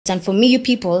And for me, you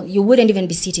people, you wouldn't even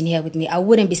be sitting here with me. I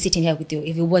wouldn't be sitting here with you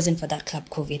if it wasn't for that club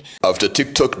COVID. After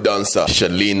TikTok dancer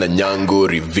Sherlyne Anyango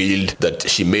revealed that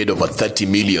she made over 30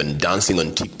 million dancing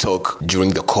on TikTok during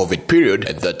the COVID period,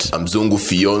 and that Mzungu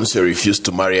fiance refused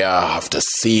to marry her after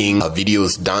seeing her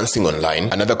videos dancing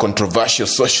online, another controversial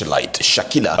socialite,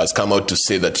 Shakilla, has come out to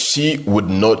say that she would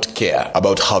not care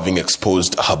about having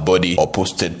exposed her body or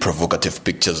posted provocative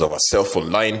pictures of herself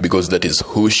online because that is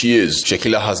who she is.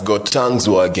 Shakilla has got tongues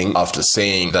wagging after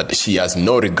saying that she has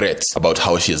no regrets about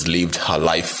how she has lived her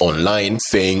life online,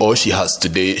 saying all she has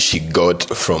today she got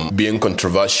from being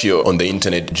controversial on the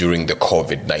internet during the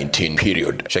COVID-19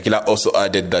 period. Shakilla also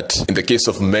added that in the case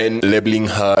of men labeling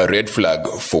her a red flag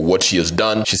for what she has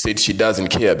done, she said she doesn't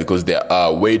care because there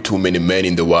are way too many men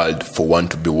in the world for one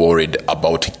to be worried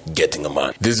about getting a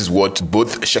man. This is what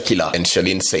both Shakilla and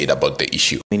Sherlyne said about the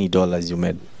issue. How many dollars you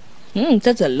made?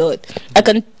 That's a lot.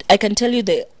 I can tell you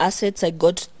the assets I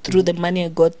got through the money I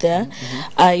got there.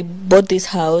 I bought this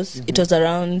house. It was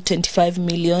around 25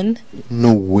 million.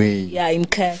 No way. Yeah, in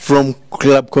cash. From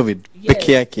Club COVID?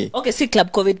 Yes. Okay, see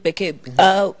Club COVID peke.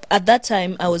 At that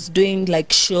time, I was doing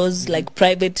like shows, like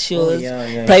private shows,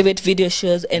 private video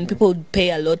shows, and people would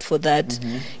pay a lot for that.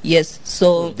 Yes,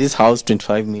 so... This house,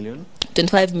 25 million?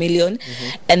 25 million.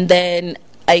 And then...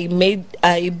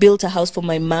 I built a house for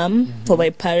my mom, for my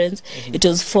parents. It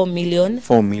was 4 million.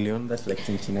 4 million, that's like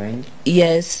 29.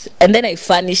 Yes, and then I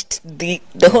furnished the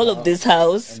whole of this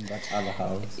house. And that other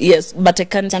house. Yes, but I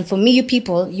can't. And for me, you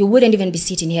people, you wouldn't even be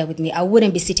sitting here with me. I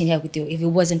wouldn't be sitting here with you if it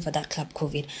wasn't for that club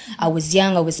COVID. I was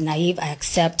young, I was naive, I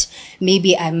accept.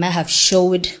 Maybe I might have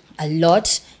showed a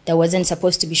lot that wasn't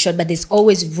supposed to be showed, but there's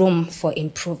always room for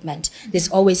improvement. There's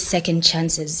always second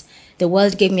chances. The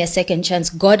world gave me a second chance.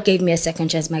 God gave me a second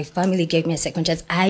chance. My family gave me a second chance.